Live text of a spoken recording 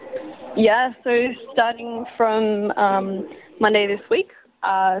Yeah, so starting from Monday this week,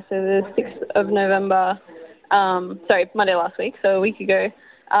 so the 6th of November, Monday last week, so a week ago,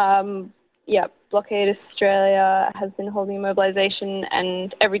 Blockade Australia has been holding a mobilisation,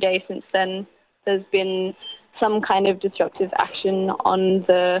 and every day since then there's been some kind of disruptive action on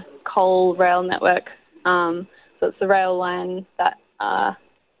the coal rail network. So it's the rail line that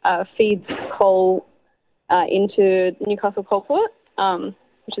feeds coal into Newcastle Coal Port,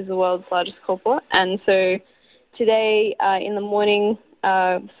 which is the world's largest coal port. And so today in the morning,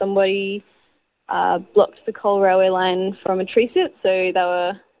 somebody blocked the coal railway line from a tree sit. So they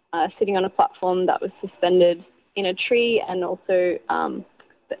were sitting on a platform that was suspended in a tree, and also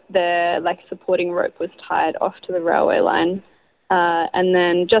their supporting rope was tied off to the railway line. And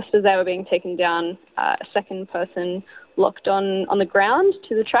then just as they were being taken down, a second person locked on the ground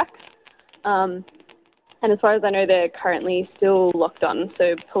to the tracks. And as far as I know, they're currently still locked on.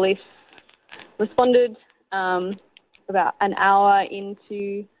 So police responded about an hour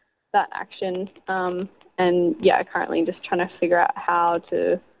into that action, and currently just trying to figure out how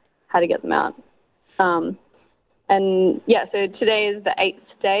to get them out. So today is the 8th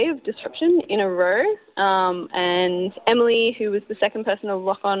day of disruption in a row, and Emily, who was the second person to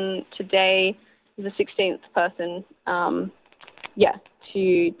lock on today, is the 16th person,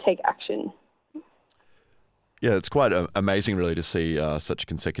 to take action. Yeah, it's quite amazing, really, to see such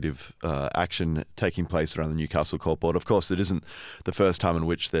consecutive action taking place around the Newcastle Coal Port. Of course, it isn't the first time in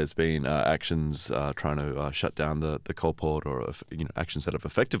which there's been actions trying to shut down the coal port, or actions that have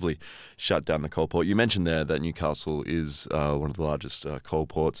effectively shut down the coal port. You mentioned there that Newcastle is one of the largest coal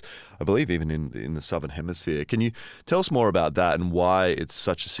ports, I believe, even in the Southern Hemisphere. Can you tell us more about that and why it's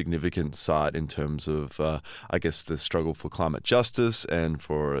such a significant site in terms of, the struggle for climate justice and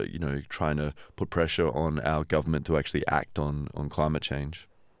for trying to put pressure on our government to actually act on climate change?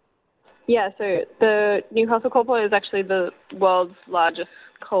 Yeah, so the Newcastle Coal Port is actually the world's largest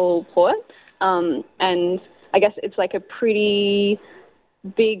coal port, and I guess it's like a pretty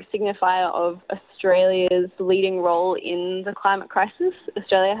big signifier of Australia's leading role in the climate crisis.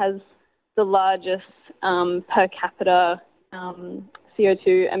 Australia has the largest per capita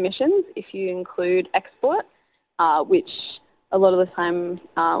CO2 emissions if you include export, which a lot of the time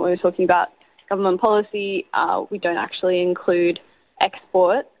when we're talking about government policy, we don't actually include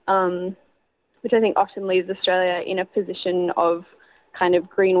export, which I think often leaves Australia in a position of kind of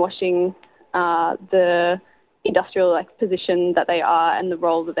greenwashing the industrial position that they are and the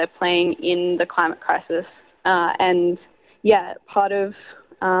role that they're playing in the climate crisis. Part of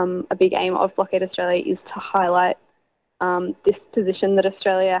a big aim of Blockade Australia is to highlight this position that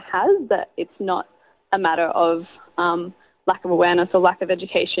Australia has, that it's not a matter of lack of awareness or lack of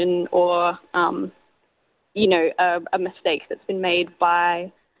education or, a mistake that's been made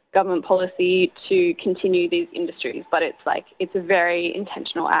by government policy to continue these industries. But it's a very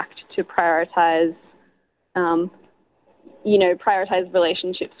intentional act to prioritize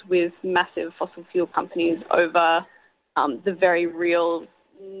relationships with massive fossil fuel companies over the very real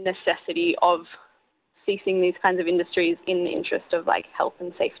necessity of ceasing these kinds of industries in the interest of health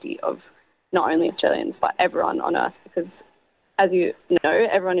and safety of not only Australians but everyone on Earth, because as you know,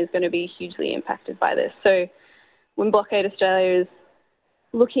 everyone is going to be hugely impacted by this. So when Blockade Australia is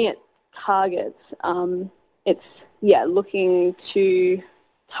looking at targets, it's looking to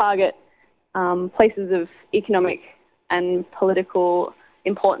target places of economic and political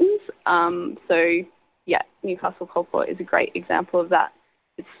importance. Newcastle Coal Port is a great example of that.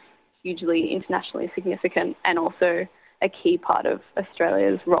 It's hugely internationally significant and also a key part of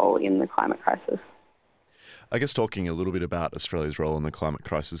Australia's role in the climate crisis. I guess talking a little bit about Australia's role in the climate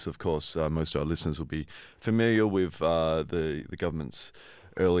crisis, of course, most of our listeners will be familiar with the government's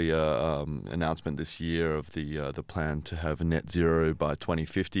earlier announcement this year of the plan to have a net zero by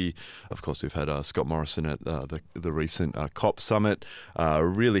 2050. Of course, we've had Scott Morrison at the recent COP summit,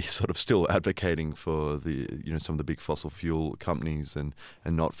 really sort of still advocating for some of the big fossil fuel companies and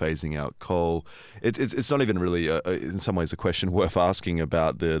not phasing out coal. It's not even really in some ways a question worth asking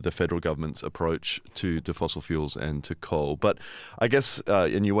about the federal government's approach to fossil fuels and to coal. But I guess,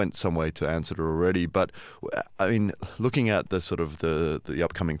 and you went some way to answer it already, but I mean, looking at the sort of the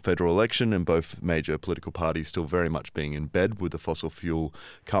upcoming federal election and both major political parties still very much being in bed with the fossil fuel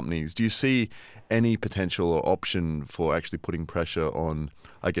companies, do you see any potential or option for actually putting pressure on,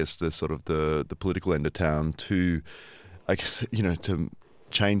 I guess, the sort of the political end of town to, I guess, to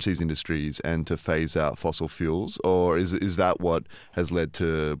change these industries and to phase out fossil fuels? Or is that what has led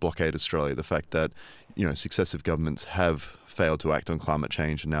to Blockade Australia, the fact that, successive governments have failed to act on climate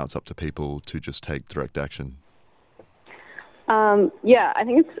change and now it's up to people to just take direct action? Yeah, I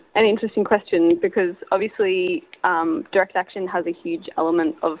think it's an interesting question because obviously direct action has a huge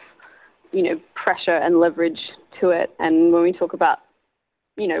element of, pressure and leverage to it. And when we talk about,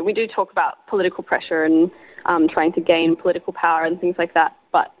 we do talk about political pressure and trying to gain political power and things like that.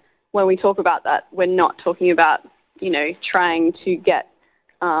 But when we talk about that, we're not talking about, trying to get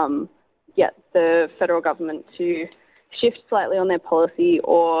the federal government to shift slightly on their policy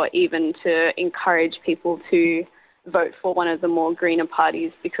or even to encourage people to vote for one of the more greener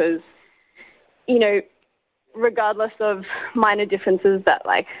parties because, regardless of minor differences that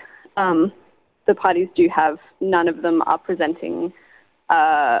the parties do have, none of them are presenting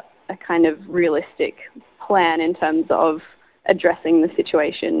a kind of realistic plan in terms of addressing the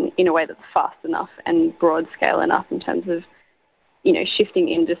situation in a way that's fast enough and broad scale enough in terms of, shifting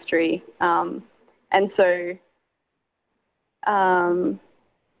industry. And so,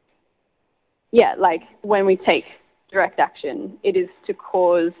 when we take direct action, it is to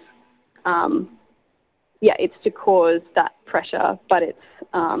cause, it's to cause that pressure, but it's,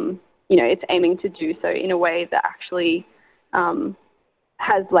 it's aiming to do so in a way that actually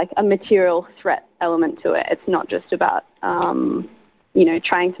has a material threat element to it. It's not just about,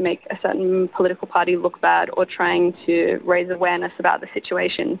 trying to make a certain political party look bad or trying to raise awareness about the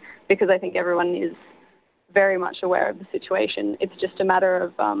situation, because I think everyone is very much aware of the situation. It's just a matter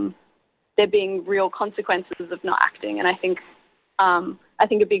of there being real consequences of not acting. And I think a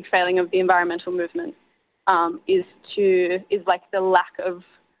big failing of the environmental movement is the lack of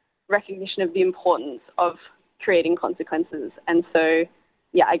recognition of the importance of creating consequences. And so,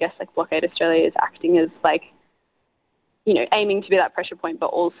 I guess Blockade Australia is acting as aiming to be that pressure point, but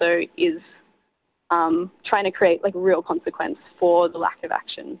also is trying to create real consequence for the lack of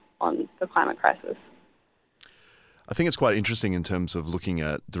action on the climate crisis. I think it's quite interesting in terms of looking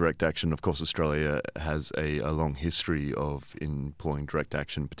at direct action. Of course, Australia has a long history of employing direct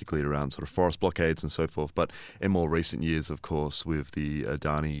action, particularly around sort of forest blockades and so forth. But in more recent years, of course, with the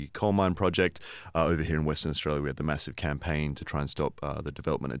Adani coal mine project over here in Western Australia, we had the massive campaign to try and stop the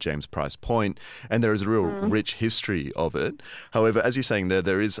development at James Price Point. And there is a real rich history of it. However, as you're saying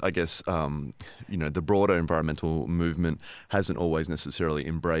there is, I guess, the broader environmental movement hasn't always necessarily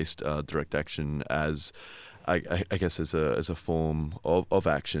embraced direct action as I guess as a form of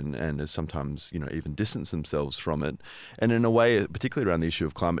action, and has sometimes even distanced themselves from it. And in a way, particularly around the issue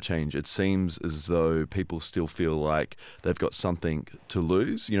of climate change, it seems as though people still feel like they've got something to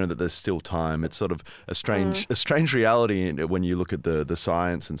lose. That there's still time. It's sort of a strange reality when you look at the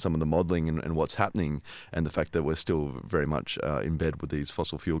science and some of the modelling and what's happening, and the fact that we're still very much in bed with these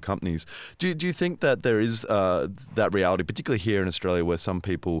fossil fuel companies. Do you think that there is that reality, particularly here in Australia, where some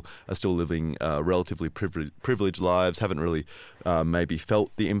people are still living relatively privileged lives, haven't really maybe felt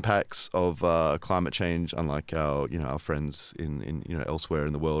the impacts of climate change, unlike our friends in elsewhere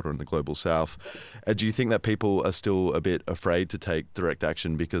in the world or in the global south? Do you think that people are still a bit afraid to take direct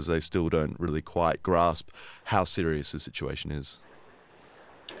action because they still don't really quite grasp how serious the situation is?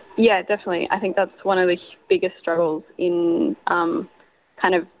 Yeah, definitely. I think that's one of the biggest struggles in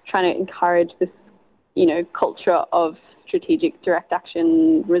kind of trying to encourage this, culture of strategic direct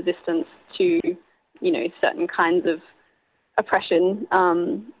action resistance to certain kinds of oppression,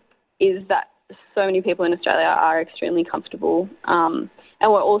 is that so many people in Australia are extremely comfortable. And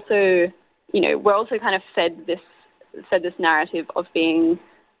we're also kind of fed this narrative of being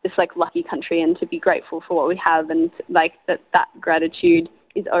this lucky country and to be grateful for what we have, and that gratitude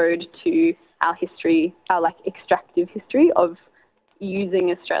is owed to our history, our extractive history of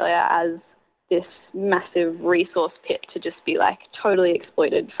using Australia as this massive resource pit to just be totally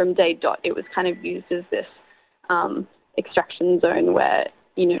exploited from day dot. It was kind of used as this extraction zone where,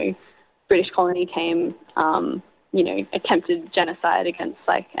 British colony came, attempted genocide against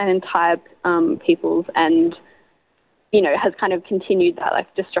an entire peoples, and, has kind of continued that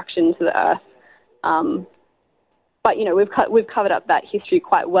destruction to the earth. But, we've covered up that history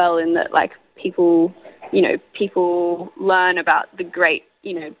quite well in that people learn about the great,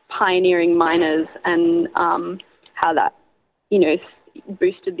 pioneering miners and how that,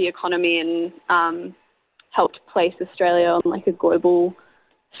 boosted the economy and helped place Australia on a global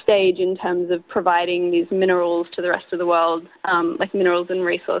stage in terms of providing these minerals to the rest of the world, minerals and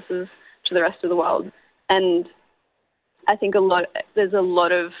resources to the rest of the world. And I think there's a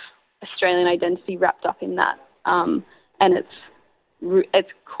lot of Australian identity wrapped up in that, and it's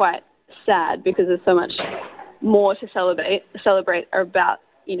quite sad because there's so much more to celebrate about,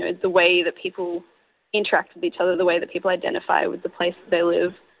 the way that people interact with each other, the way that people identify with the place that they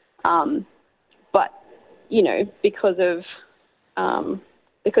live. But, because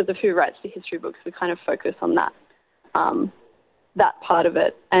of who writes the history books, we kind of focus on that. that part of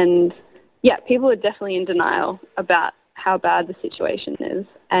it. And yeah, people are definitely in denial about how bad the situation is,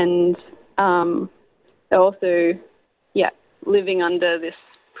 and they're also living under this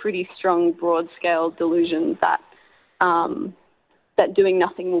pretty strong broad-scale delusion that that doing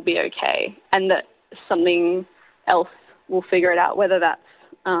nothing will be okay, and that something else will figure it out, whether that's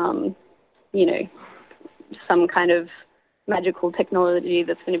some kind of magical technology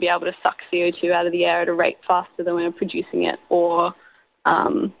that's going to be able to suck CO2 out of the air at a rate faster than we're producing it, or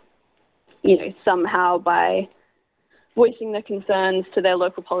somehow by voicing their concerns to their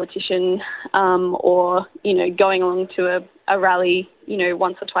local politician, or going along to a rally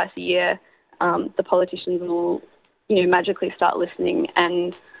once or twice a year, the politicians will magically start listening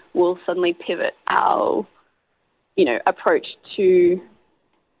and will suddenly pivot our approach to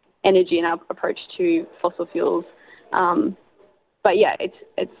energy and our approach to fossil fuels. But yeah,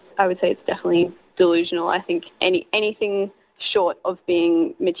 it's I would say it's definitely delusional. I think anything short of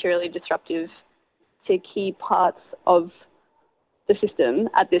being materially disruptive to key parts of the system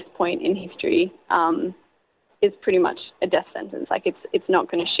at this point in history is pretty much a death sentence. Like it's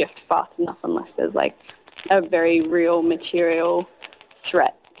not going to shift fast enough unless there's like a very real material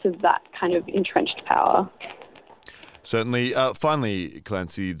threat to that kind of entrenched power. Certainly. Finally,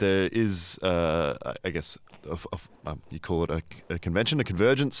 Clancy, there is, I guess, you call it a convention, a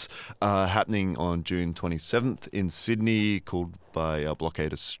convergence, happening on June 27th in Sydney, called by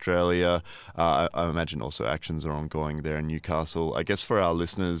Blockade Australia. I imagine also actions are ongoing there in Newcastle. I guess for our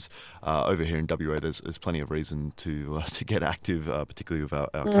listeners over here in WA, there's plenty of reason to get active, particularly with our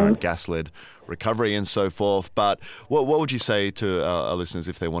current gas-led recovery and so forth. But what would you say to our listeners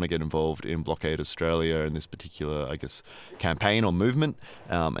if they want to get involved in Blockade Australia and this particular, I guess, campaign or movement,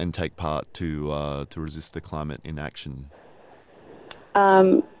 and take part to resist the climate inaction?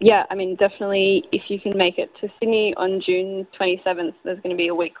 Definitely if you can make it to Sydney on June 27th, there's going to be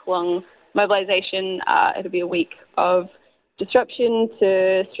a week-long mobilisation. It'll be a week of disruption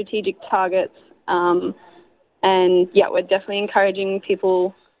to strategic targets. We're definitely encouraging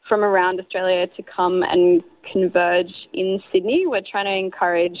people from around Australia to come and converge in Sydney. We're trying to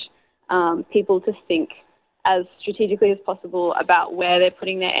encourage people to think as strategically as possible about where they're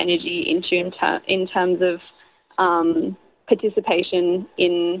putting their energy into in terms of participation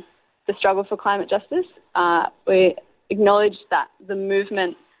in the struggle for climate justice. We acknowledge that the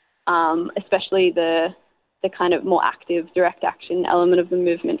movement, especially the kind of more active direct action element of the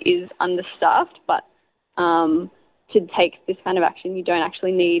movement, is understaffed, but to take this kind of action you don't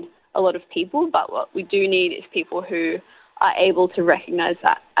actually need a lot of people, but what we do need is people who are able to recognise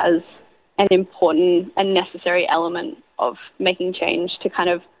that as an important and necessary element of making change, to kind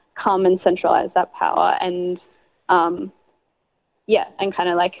of come and centralise that power and kind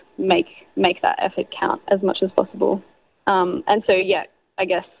of like make that effort count as much as possible. I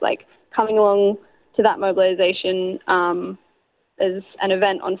guess like coming along to that mobilisation, there's an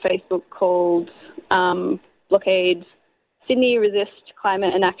event on Facebook called Blockade Sydney Resist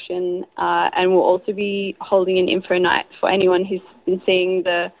Climate Inaction, and we'll also be holding an info night for anyone who's been seeing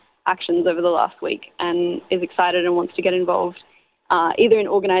the actions over the last week and is excited and wants to get involved, either in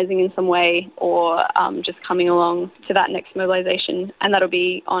organising in some way or just coming along to that next mobilisation. And that'll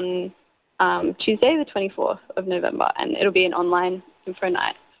be on Tuesday, the 24th of November, and it'll be an online info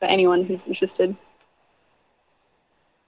night for anyone who's interested.